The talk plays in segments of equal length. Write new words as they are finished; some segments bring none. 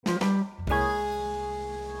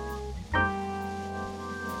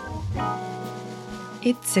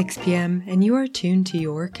It's 6 p.m. and you are tuned to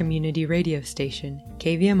your community radio station,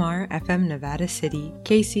 KVMR FM Nevada City,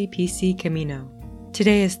 KCPC Camino.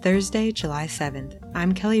 Today is Thursday, July 7th.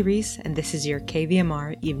 I'm Kelly Reese and this is your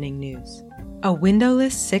KVMR Evening News. A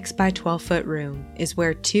windowless 6 by 12 foot room is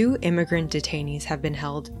where 2 immigrant detainees have been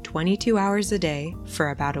held 22 hours a day for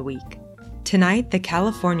about a week. Tonight, the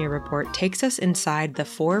California Report takes us inside the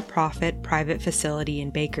for-profit private facility in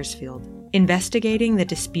Bakersfield, investigating the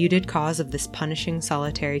disputed cause of this punishing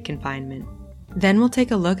solitary confinement. Then we'll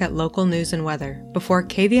take a look at local news and weather before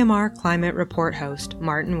KVMR Climate Report host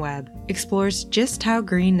Martin Webb explores just how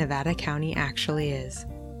green Nevada County actually is.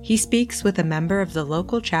 He speaks with a member of the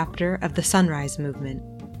local chapter of the Sunrise Movement.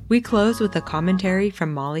 We close with a commentary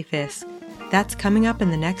from Molly Fisk. That's coming up in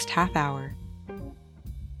the next half hour.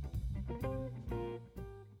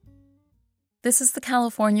 This is the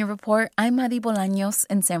California Report. I'm Mari Bolaños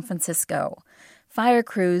in San Francisco. Fire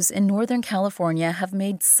crews in Northern California have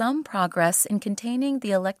made some progress in containing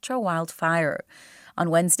the Electra wildfire.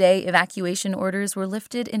 On Wednesday, evacuation orders were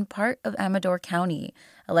lifted in part of Amador County.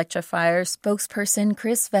 Electra Fire spokesperson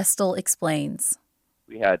Chris Vestal explains.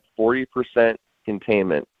 We had 40%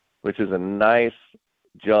 containment, which is a nice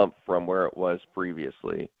jump from where it was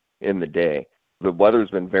previously in the day. The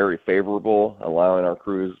weather's been very favorable, allowing our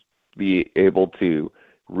crews be able to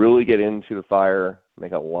really get into the fire,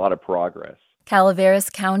 make a lot of progress. Calaveras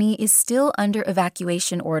County is still under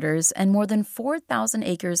evacuation orders, and more than 4,000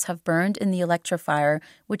 acres have burned in the Electra fire,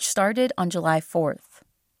 which started on July 4th.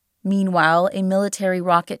 Meanwhile, a military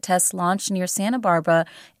rocket test launch near Santa Barbara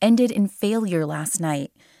ended in failure last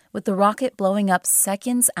night, with the rocket blowing up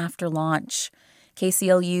seconds after launch.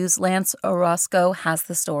 KCLU's Lance Orozco has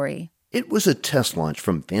the story. It was a test launch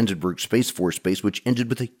from Vandenberg Space Force Base, which ended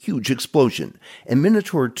with a huge explosion. A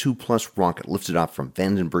Minotaur 2 Plus rocket lifted off from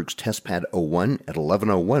Vandenberg's Test Pad 01 at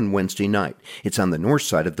 11:01 Wednesday night. It's on the north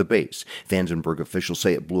side of the base. Vandenberg officials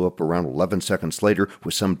say it blew up around 11 seconds later,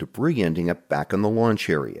 with some debris ending up back in the launch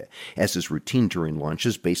area. As is routine during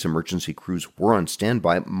launches, base emergency crews were on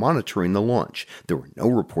standby monitoring the launch. There were no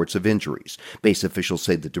reports of injuries. Base officials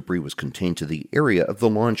say the debris was contained to the area of the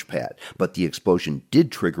launch pad, but the explosion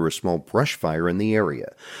did trigger a small brush fire in the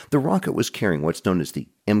area. The rocket was carrying what's known as the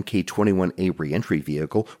MK-21A reentry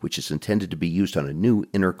vehicle, which is intended to be used on a new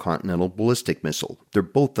intercontinental ballistic missile. They're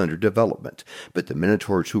both under development, but the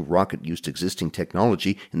Minotaur 2 rocket used existing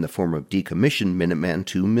technology in the form of decommissioned Minuteman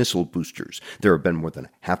II missile boosters. There have been more than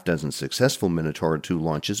a half dozen successful Minotaur 2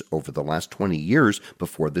 launches over the last 20 years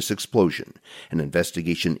before this explosion. An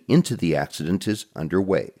investigation into the accident is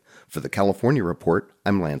underway. For the California Report,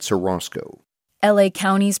 I'm Lance Orozco. LA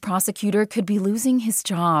County's prosecutor could be losing his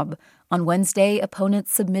job. On Wednesday,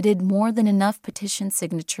 opponents submitted more than enough petition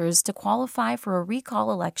signatures to qualify for a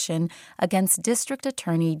recall election against District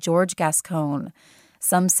Attorney George Gascon.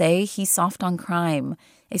 Some say he's soft on crime.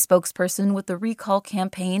 A spokesperson with the recall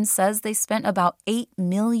campaign says they spent about $8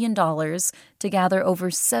 million to gather over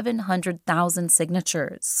 700,000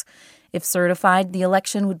 signatures. If certified, the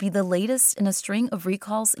election would be the latest in a string of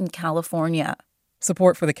recalls in California.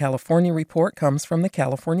 Support for the California Report comes from the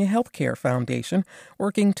California Healthcare Foundation,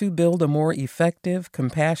 working to build a more effective,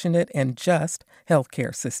 compassionate, and just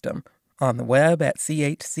healthcare system. On the web at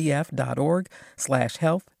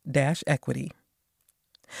chcf.org/health-equity.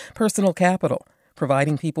 Personal Capital,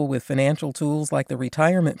 providing people with financial tools like the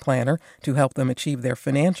Retirement Planner to help them achieve their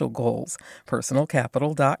financial goals.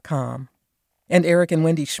 Personalcapital.com. And Eric and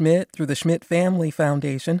Wendy Schmidt through the Schmidt Family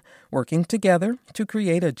Foundation, working together to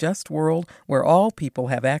create a just world where all people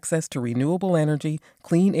have access to renewable energy,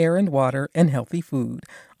 clean air and water, and healthy food.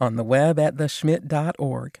 On the web at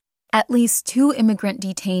theschmidt.org. At least 2 immigrant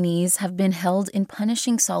detainees have been held in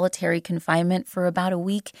punishing solitary confinement for about a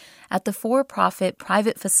week at the for-profit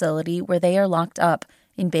private facility where they are locked up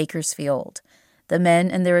in Bakersfield. The men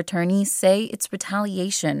and their attorneys say it's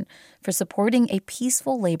retaliation for supporting a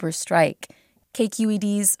peaceful labor strike.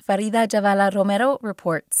 KQED's Farida Javala Romero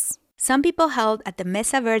reports. Some people held at the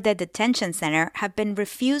Mesa Verde Detention Center have been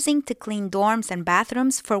refusing to clean dorms and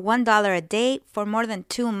bathrooms for $1 a day for more than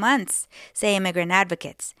 2 months, say immigrant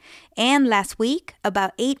advocates. And last week,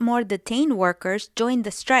 about 8 more detained workers joined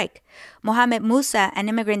the strike. Mohamed Musa, an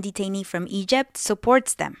immigrant detainee from Egypt,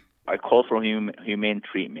 supports them. I call for humane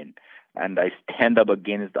treatment, and I stand up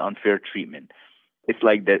against the unfair treatment. It's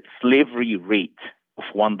like the slavery rate of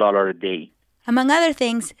 $1 a day. Among other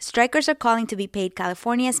things, strikers are calling to be paid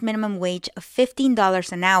California's minimum wage of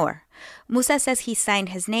 $15 an hour. Musa says he signed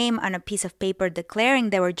his name on a piece of paper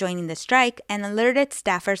declaring they were joining the strike and alerted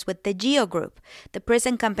staffers with the GEO Group, the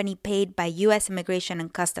prison company paid by U.S. Immigration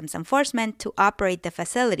and Customs Enforcement to operate the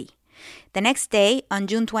facility. The next day, on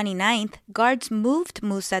June 29th, guards moved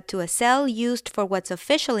Musa to a cell used for what's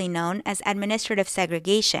officially known as administrative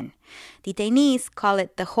segregation. Detainees call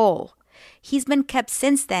it the hole. He's been kept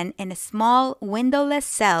since then in a small, windowless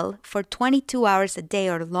cell for 22 hours a day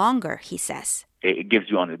or longer, he says. It gives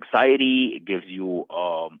you anxiety. It gives you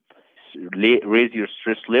raise your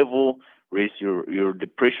stress level, raise your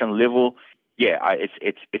depression level. Yeah,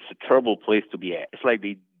 it's a terrible place to be at. It's like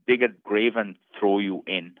they dig a grave and throw you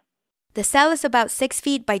in. The cell is about 6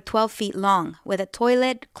 feet by 12 feet long, with a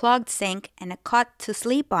toilet, clogged sink, and a cot to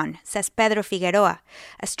sleep on, says Pedro Figueroa,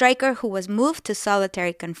 a striker who was moved to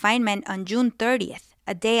solitary confinement on June 30th,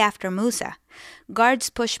 a day after Musa. Guards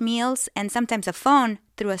push meals and sometimes a phone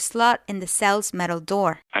through a slot in the cell's metal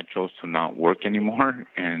door. I chose to not work anymore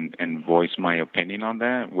and voice my opinion on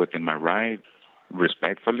that within my right,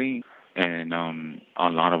 respectfully. And a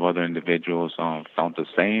lot of other individuals felt the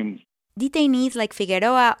same. Detainees like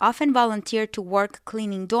Figueroa often volunteer to work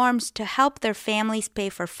cleaning dorms to help their families pay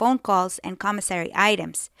for phone calls and commissary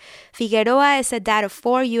items. Figueroa is a dad of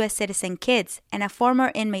 4 U.S. citizen kids and a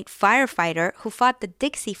former inmate firefighter who fought the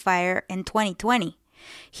Dixie Fire in 2020.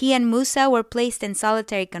 He and Musa were placed in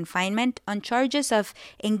solitary confinement on charges of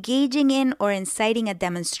engaging in or inciting a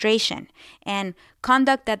demonstration and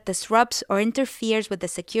conduct that disrupts or interferes with the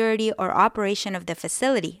security or operation of the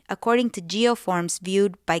facility, according to geoforms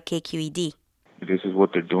viewed by KQED. This is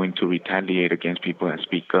what they're doing to retaliate against people that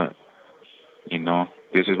speak up.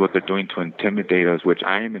 This is what they're doing to intimidate us, which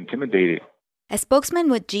I am intimidated. A spokesman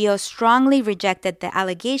with GEO strongly rejected the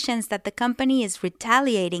allegations that the company is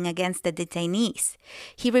retaliating against the detainees.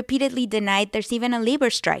 He repeatedly denied there's even a labor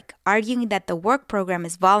strike, arguing that the work program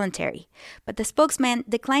is voluntary. But the spokesman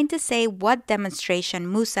declined to say what demonstration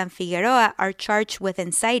Musa and Figueroa are charged with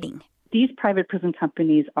inciting. These private prison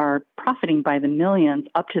companies are profiting by the millions,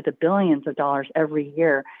 up to the billions of dollars every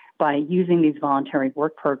year by using these voluntary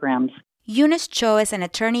work programs. Eunice Cho is an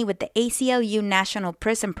attorney with the ACLU National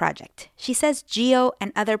Prison Project. She says GEO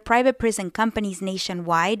and other private prison companies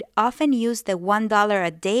nationwide often use the $1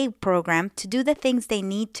 a day program to do the things they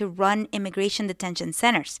need to run immigration detention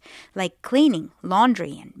centers, like cleaning,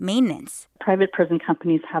 laundry, and maintenance. Private prison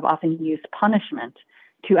companies have often used punishment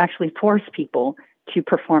to actually force people to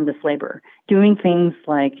perform this labor, doing things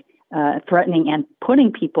like threatening and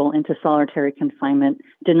putting people into solitary confinement,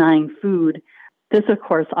 denying food. This, of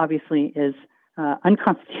course, obviously is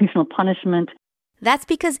unconstitutional punishment. That's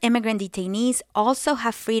because immigrant detainees also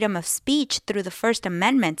have freedom of speech through the First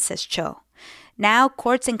Amendment, says Cho. Now,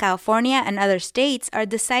 courts in California and other states are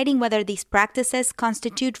deciding whether these practices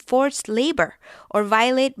constitute forced labor or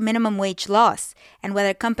violate minimum wage laws, and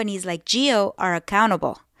whether companies like GEO are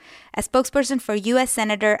accountable. A spokesperson for U.S.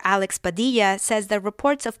 Senator Alex Padilla says the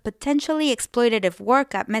reports of potentially exploitative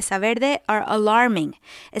work at Mesa Verde are alarming,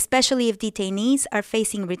 especially if detainees are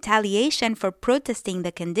facing retaliation for protesting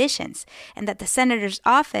the conditions, and that the senator's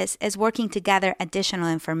office is working to gather additional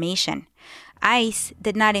information. ICE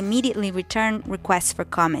did not immediately return requests for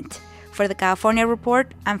comment. For the California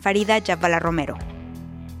Report, I'm Farida Jabala Romero.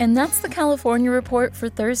 And that's the California Report for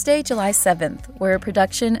Thursday, July 7th. We're a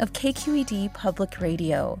production of KQED Public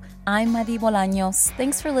Radio. I'm Madi Bolaños.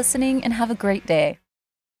 Thanks for listening and have a great day.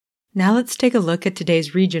 Now let's take a look at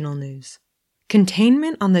today's regional news.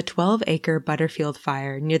 Containment on the 12-acre Butterfield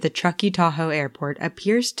fire near the Truckee-Tahoe Airport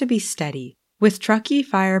appears to be steady, with Truckee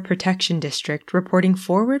Fire Protection District reporting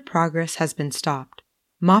forward progress has been stopped.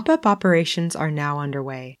 Mop-up operations are now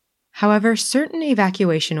underway. However, certain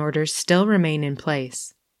evacuation orders still remain in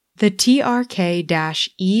place. The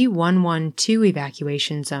TRK-E112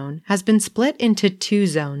 evacuation zone has been split into 2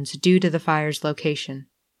 zones due to the fire's location.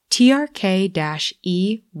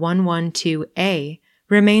 TRK-E112A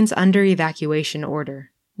remains under evacuation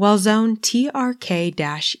order, while zone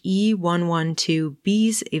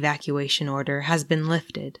TRK-E112B's evacuation order has been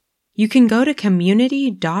lifted. You can go to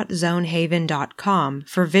community.zonehaven.com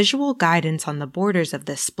for visual guidance on the borders of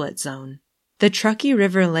this split zone. The Truckee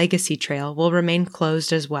River Legacy Trail will remain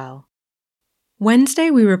closed as well.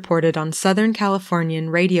 Wednesday, we reported on Southern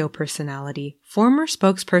Californian radio personality, former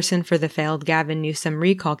spokesperson for the failed Gavin Newsom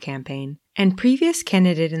recall campaign, and previous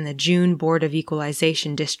candidate in the June Board of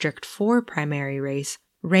Equalization District 4 primary race,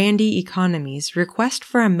 Randy Economy's request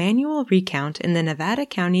for a manual recount in the Nevada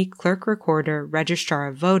County Clerk Recorder Registrar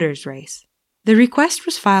of Voters race. The request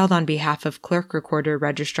was filed on behalf of Clerk Recorder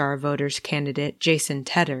Registrar of Voters candidate Jason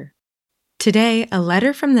Tedder. Today, a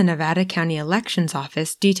letter from the Nevada County Elections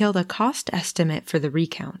Office detailed a cost estimate for the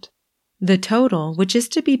recount. The total, which is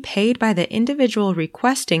to be paid by the individual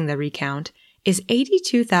requesting the recount, is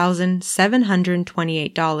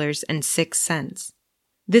 $82,728.06.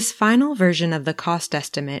 This final version of the cost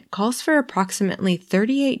estimate calls for approximately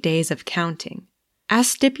 38 days of counting. As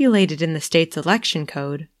stipulated in the state's election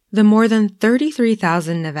code, the more than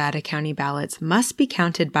 33,000 Nevada County ballots must be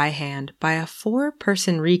counted by hand by a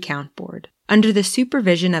 4-person recount board under the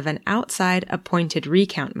supervision of an outside appointed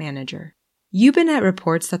recount manager. Ubinet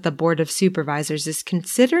reports that the Board of Supervisors is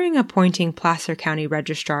considering appointing Placer County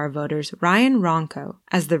Registrar of Voters Ryan Ronco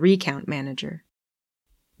as the recount manager.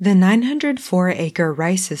 The 904-acre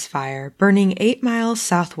Rice's Fire, burning 8 miles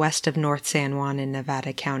southwest of North San Juan in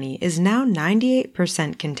Nevada County, is now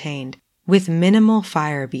 98% contained, with minimal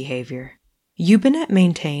fire behavior. Ubinet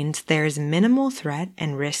maintains there is minimal threat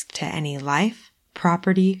and risk to any life,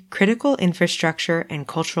 property, critical infrastructure, and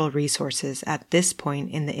cultural resources at this point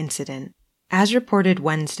in the incident. As reported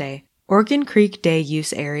Wednesday, Organ Creek Day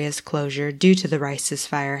Use Area's closure due to the Rice's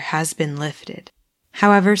Fire has been lifted.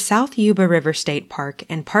 However, South Yuba River State Park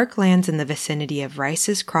and parklands in the vicinity of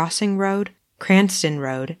Rice's Crossing Road, Cranston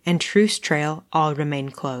Road, and Truce Trail all remain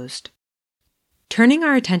closed. Turning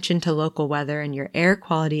our attention to local weather and your air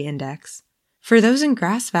quality index. For those in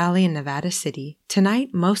Grass Valley and Nevada City,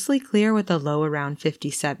 tonight mostly clear with a low around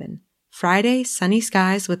 57. Friday, sunny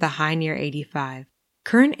skies with a high near 85.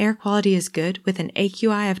 Current air quality is good with an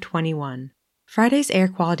AQI of 21. Friday's air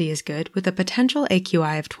quality is good with a potential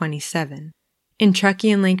AQI of 27. In Truckee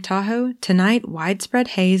and Lake Tahoe, tonight widespread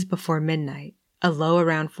haze before midnight, a low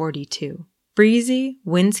around 42. Breezy,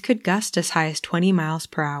 winds could gust as high as 20 miles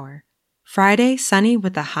per hour. Friday, sunny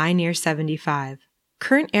with a high near 75.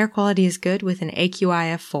 Current air quality is good with an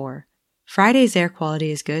AQI of 4. Friday's air quality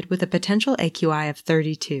is good with a potential AQI of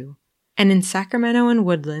 32. And in Sacramento and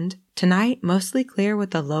Woodland, tonight mostly clear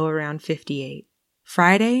with a low around 58.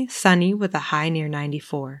 Friday, sunny with a high near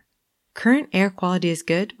 94. Current air quality is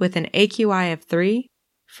good with an AQI of 3.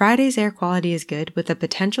 Friday's air quality is good with a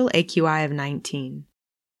potential AQI of 19.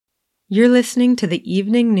 You're listening to the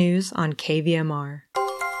evening news on KVMR.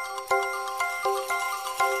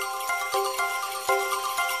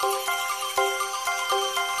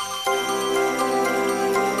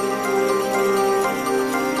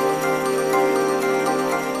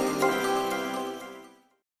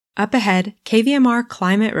 Up ahead, KVMR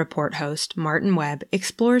Climate Report host Martin Webb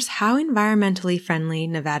explores how environmentally friendly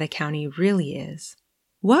Nevada County really is.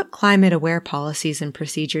 What climate-aware policies and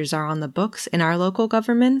procedures are on the books in our local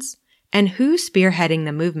governments? And who's spearheading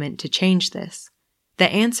the movement to change this?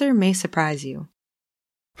 The answer may surprise you.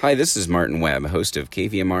 Hi, this is Martin Webb, host of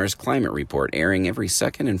KVMR's Climate Report, airing every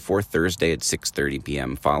second and fourth Thursday at 6:30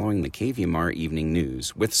 p.m. following the KVMR Evening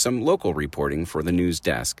News, with some local reporting for the news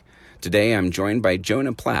desk. Today, I'm joined by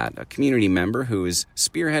Jonah Platt, a community member who is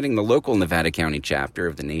spearheading the local Nevada County chapter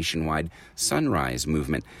of the nationwide Sunrise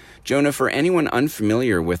Movement. Jonah, for anyone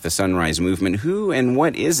unfamiliar with the Sunrise Movement, who and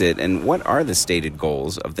what is it, and what are the stated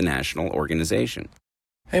goals of the national organization?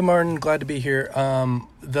 Hey, Martin, glad to be here.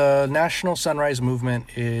 The National Sunrise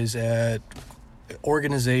Movement is an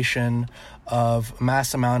organization of a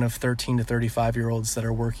mass amount of 13 to 35-year-olds that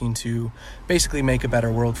are working to basically make a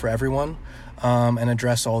better world for everyone. And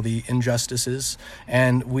address all the injustices.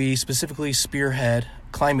 And we specifically spearhead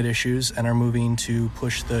climate issues and are moving to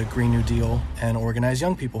push the Green New Deal and organize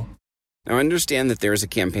young people. Now, I understand that there is a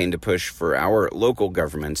campaign to push for our local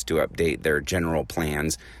governments to update their general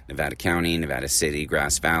plans, Nevada County, Nevada City,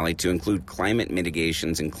 Grass Valley, to include climate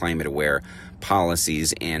mitigations and climate-aware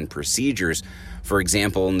policies and procedures. For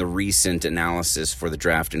example, in the recent analysis for the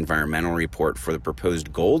draft environmental report for the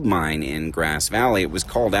proposed gold mine in Grass Valley, it was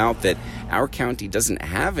called out that our county doesn't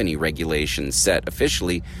have any regulations set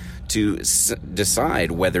officially to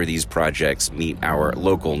decide whether these projects meet our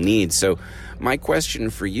local needs. So my question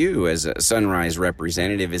for you as a Sunrise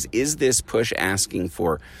representative is this push asking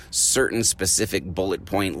for certain specific bullet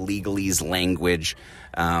point legalese language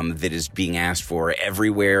that is being asked for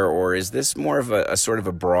everywhere, or is this more of a sort of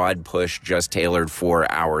a broad push just tailored for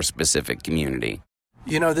our specific community?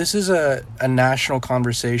 You know, this is a national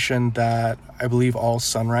conversation that I believe all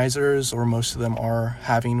Sunrisers, or most of them, are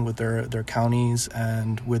having with their counties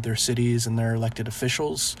and with their cities and their elected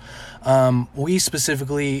officials. We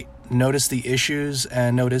specifically notice the issues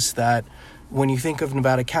and notice that when you think of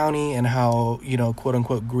Nevada County and how, quote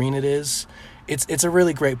unquote, green it is, it's a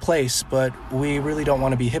really great place, but we really don't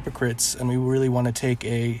want to be hypocrites, and we really want to take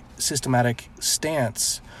a systematic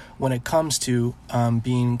stance when it comes to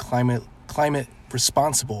being climate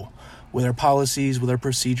responsible with our policies, with our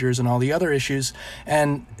procedures, and all the other issues.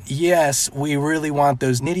 And yes, we really want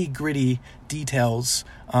those nitty-gritty details,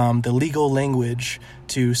 the legal language,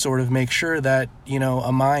 to sort of make sure that,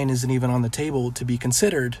 a mine isn't even on the table to be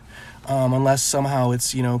considered, unless somehow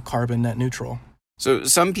it's, carbon net neutral. So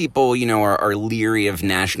some people, are leery of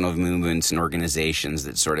national movements and organizations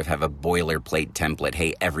that sort of have a boilerplate template.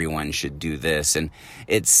 Hey, everyone should do this. And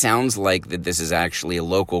it sounds like that this is actually a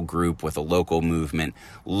local group with a local movement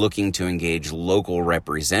looking to engage local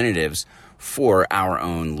representatives for our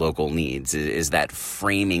own local needs. Is that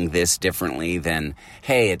framing this differently than,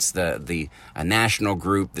 hey, it's a national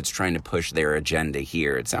group that's trying to push their agenda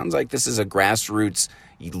here? It sounds like this is a grassroots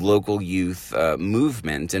local youth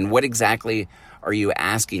movement. And what exactly are you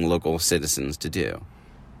asking local citizens to do?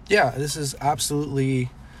 Yeah, this is absolutely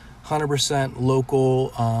 100%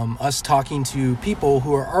 local. Us talking to people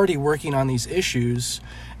who are already working on these issues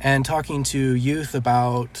and talking to youth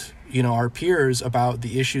about, our peers about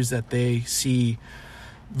the issues that they see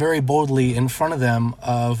very boldly in front of them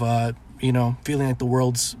of, feeling like the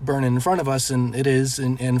world's burning in front of us, and it is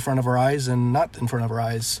in front of our eyes and not in front of our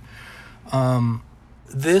eyes.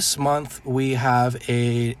 This month, we have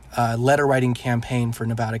a letter writing campaign for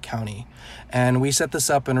Nevada County, and we set this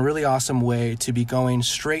up in a really awesome way to be going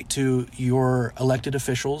straight to your elected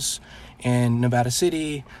officials in Nevada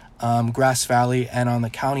City, Grass Valley, and on the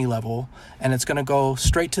county level, and it's going to go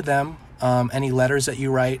straight to them. Any letters that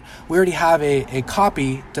you write, we already have a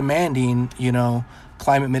copy demanding,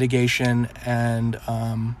 climate mitigation and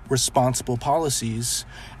responsible policies,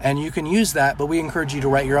 and you can use that, but we encourage you to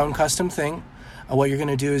write your own custom thing. What you're going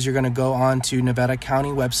to do is you're going to go on to Nevada County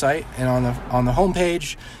website, and on the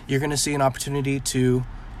homepage, you're going to see an opportunity to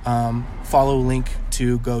follow a link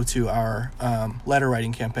to go to our letter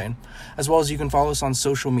writing campaign, as well as you can follow us on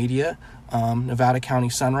social media, Nevada County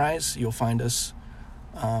Sunrise. You'll find us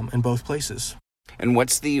in both places. And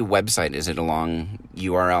what's the website? Is it a long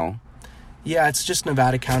URL? Yeah, it's just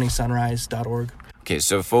NevadaCountySunrise.org. Okay,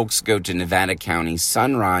 so folks go to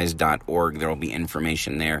NevadaCountySunrise.org. There will be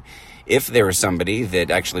information there. If there is somebody that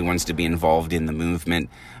actually wants to be involved in the movement,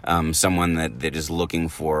 someone that is looking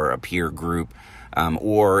for a peer group,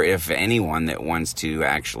 or if anyone that wants to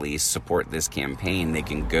actually support this campaign, they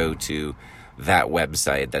can go to that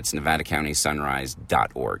website. That's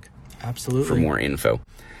NevadaCountySunrise.org. Absolutely. For more info.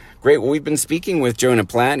 Great. Well, we've been speaking with Jonah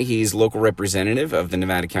Platt. He's local representative of the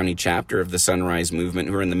Nevada County chapter of the Sunrise Movement,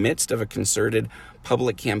 who are in the midst of a concerted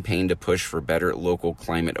public campaign to push for better local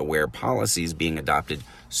climate-aware policies being adopted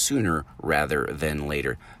sooner rather than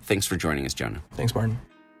later. Thanks for joining us, Jonah. Thanks, Martin.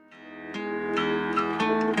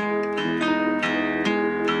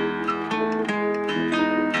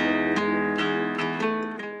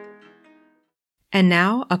 And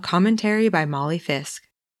now, a commentary by Molly Fisk.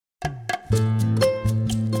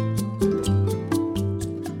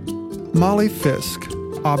 Molly Fisk,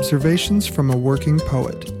 Observations from a Working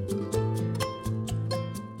Poet.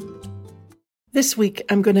 This week,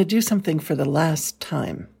 I'm going to do something for the last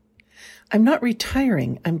time. I'm not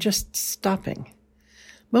retiring, I'm just stopping.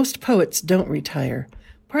 Most poets don't retire,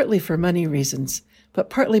 partly for money reasons,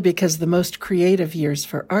 but partly because the most creative years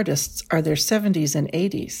for artists are their 70s and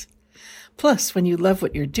 80s. Plus, when you love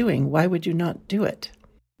what you're doing, why would you not do it?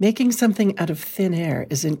 Making something out of thin air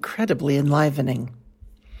is incredibly enlivening.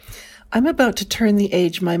 I'm about to turn the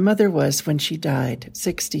age my mother was when she died,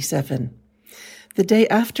 67. The day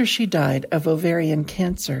after she died of ovarian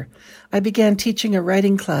cancer, I began teaching a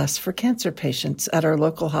writing class for cancer patients at our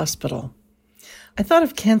local hospital. I thought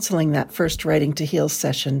of canceling that first Writing to Heal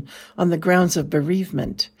session on the grounds of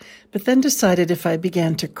bereavement, but then decided if I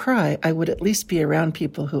began to cry, I would at least be around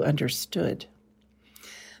people who understood.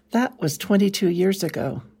 That was 22 years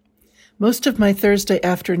ago. Most of my Thursday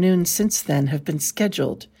afternoons since then have been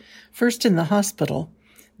scheduled, first in the hospital,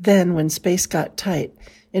 then, when space got tight,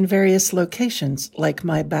 in various locations like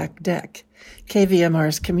my back deck,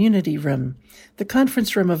 KVMR's community room, the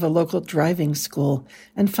conference room of a local driving school,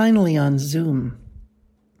 and finally on Zoom.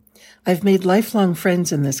 I've made lifelong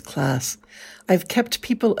friends in this class. I've kept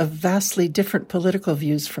people of vastly different political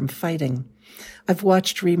views from fighting. I've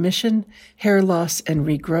watched remission, hair loss and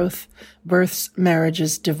regrowth, births,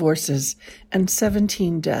 marriages, divorces, and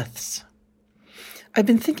 17 deaths. I've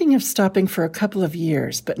been thinking of stopping for a couple of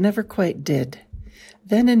years, but never quite did.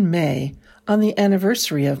 Then in May, on the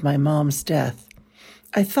anniversary of my mom's death,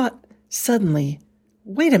 I thought suddenly,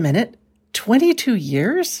 wait a minute, 22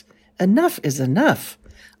 years? Enough is enough.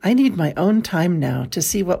 I need my own time now to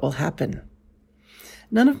see what will happen.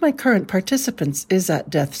 None of my current participants is at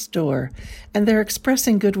death's door, and they're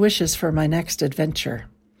expressing good wishes for my next adventure.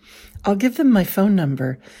 I'll give them my phone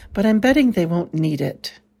number, but I'm betting they won't need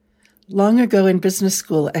it. Long ago in business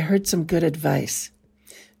school, I heard some good advice.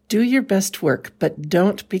 Do your best work, but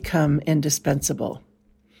don't become indispensable.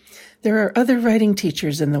 There are other writing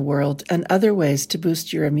teachers in the world and other ways to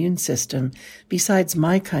boost your immune system besides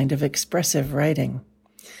my kind of expressive writing.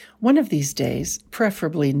 One of these days,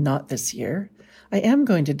 preferably not this year, I am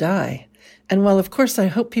going to die. And while of course I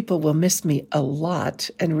hope people will miss me a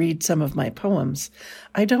lot and read some of my poems,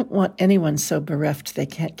 I don't want anyone so bereft they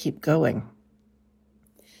can't keep going.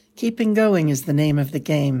 Keeping going is the name of the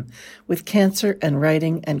game, with cancer and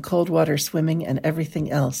writing and cold water swimming and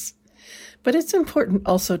everything else. But it's important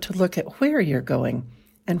also to look at where you're going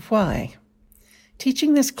and why.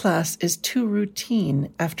 Teaching this class is too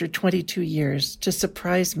routine after 22 years to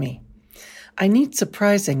surprise me. I need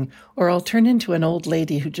surprising, or I'll turn into an old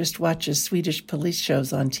lady who just watches Swedish police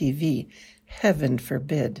shows on TV. Heaven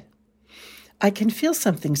forbid. I can feel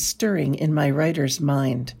something stirring in my writer's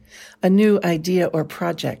mind, a new idea or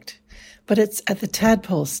project, but it's at the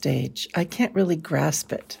tadpole stage. I can't really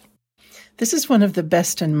grasp it. This is one of the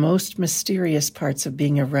best and most mysterious parts of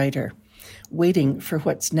being a writer, waiting for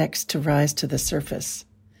what's next to rise to the surface.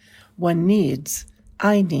 I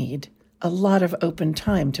need, a lot of open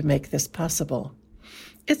time to make this possible.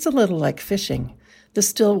 It's a little like fishing, the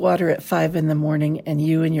still water at 5 a.m. and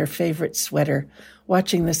you in your favorite sweater,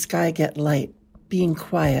 watching the sky get light, being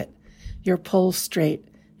quiet, your pole straight,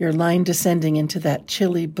 your line descending into that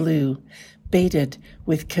chilly blue, baited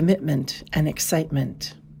with commitment and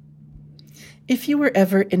excitement. If you were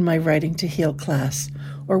ever in my Writing to Heal class,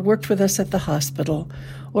 or worked with us at the hospital,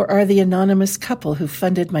 or are the anonymous couple who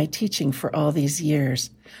funded my teaching for all these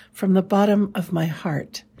years, from the bottom of my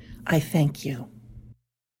heart, I thank you.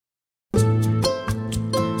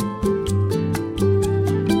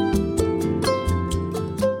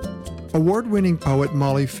 Award-winning poet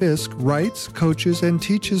Molly Fisk writes, coaches, and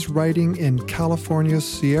teaches writing in California's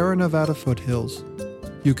Sierra Nevada foothills.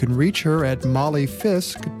 You can reach her at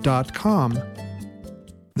mollyfisk.com.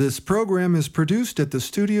 This program is produced at the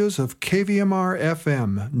studios of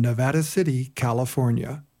KVMR-FM, Nevada City,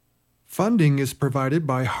 California. Funding is provided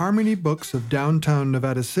by Harmony Books of downtown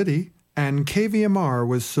Nevada City and KVMR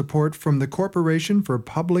with support from the Corporation for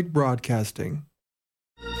Public Broadcasting.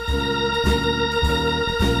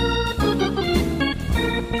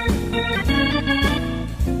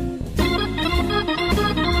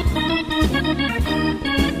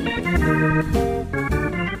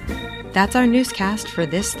 That's our newscast for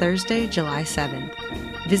this Thursday, July 7th.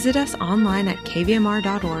 Visit us online at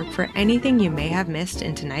kvmr.org for anything you may have missed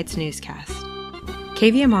in tonight's newscast.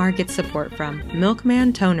 KVMR gets support from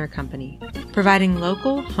Milkman Toner Company, providing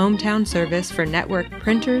local, hometown service for network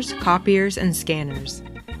printers, copiers, and scanners.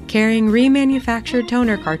 Carrying remanufactured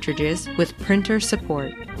toner cartridges with printer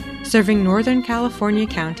support. Serving Northern California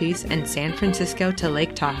counties and San Francisco to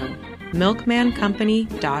Lake Tahoe.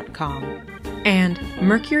 MilkmanCompany.com. And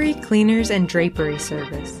Mercury Cleaners and Drapery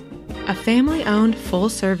Service, a family-owned,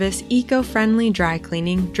 full-service, eco-friendly dry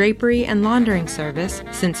cleaning, drapery, and laundering service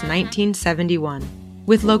since 1971,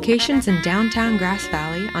 with locations in downtown Grass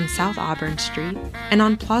Valley on South Auburn Street and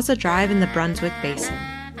on Plaza Drive in the Brunswick Basin.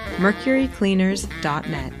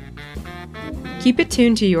 MercuryCleaners.net. Keep it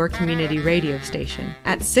tuned to your community radio station.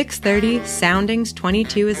 At 6:30, Soundings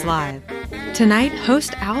 22 is live. Tonight,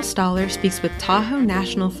 host Al Stoller speaks with Tahoe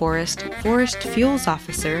National Forest Forest Fuels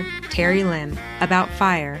Officer Terry Lim about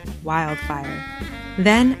wildfire.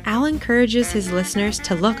 Then, Al encourages his listeners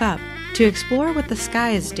to look up, to explore what the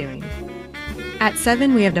sky is doing. At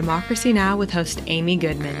 7, we have Democracy Now! With host Amy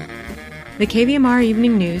Goodman. The KVMR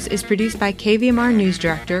Evening News is produced by KVMR News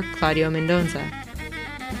Director Claudio Mendoza.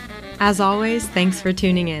 As always, thanks for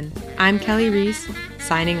tuning in. I'm Kelly Reese,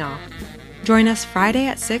 signing off. Join us Friday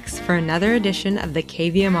at 6 for another edition of the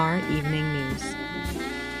KVMR Evening News.